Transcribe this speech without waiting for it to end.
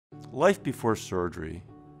Life before surgery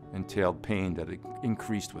entailed pain that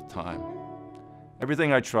increased with time.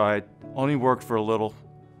 Everything I tried only worked for a little,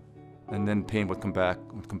 and then pain would come back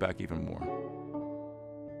even more.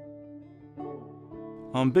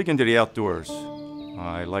 I'm big into the outdoors.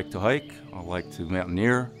 I like to hike, I like to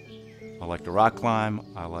mountaineer, I like to rock climb,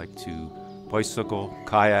 I like to bicycle,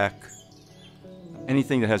 kayak,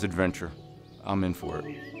 anything that has adventure, I'm in for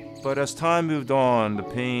it. But as time moved on, the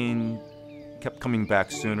pain kept coming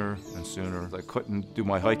back sooner and sooner. I couldn't do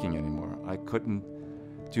my hiking anymore. I couldn't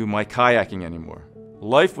do my kayaking anymore.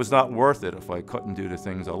 Life was not worth it if I couldn't do the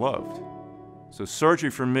things I loved. So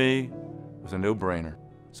surgery for me was a no-brainer.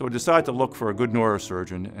 So I decided to look for a good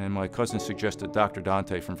neurosurgeon, and my cousin suggested Dr.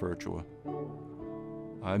 Dante from Virtua.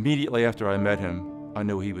 Immediately after I met him, I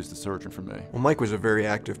knew he was the surgeon for me. Well, Mike was a very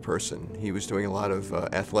active person. He was doing a lot of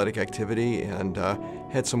athletic activity and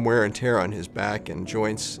had some wear and tear on his back and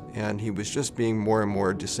joints, and he was just being more and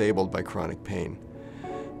more disabled by chronic pain.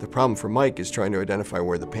 The problem for Mike is trying to identify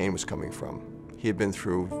where the pain was coming from. He had been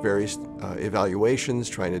through various evaluations,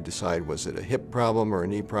 trying to decide was it a hip problem or a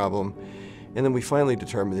knee problem, and then we finally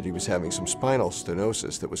determined that he was having some spinal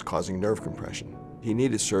stenosis that was causing nerve compression. He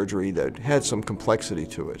needed surgery that had some complexity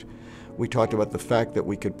to it. We talked about the fact that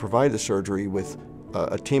we could provide the surgery with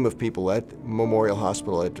a team of people at Memorial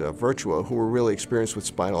Hospital at Virtua who were really experienced with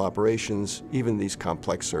spinal operations, even these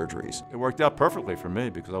complex surgeries. It worked out perfectly for me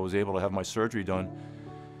because I was able to have my surgery done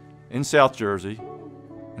in South Jersey,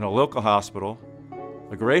 in a local hospital,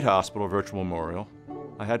 a great hospital, Virtua Memorial.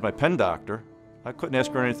 I had my Penn doctor. I couldn't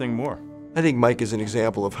ask for anything more. I think Mike is an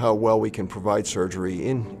example of how well we can provide surgery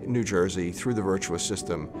in New Jersey through the Virtua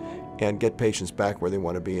system and get patients back where they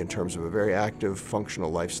want to be in terms of a very active, functional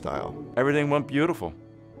lifestyle. Everything went beautiful.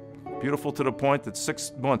 Beautiful to the point that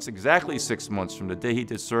 6 months, exactly 6 months from the day he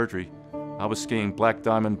did surgery, I was skiing black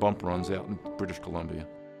diamond bump runs out in British Columbia.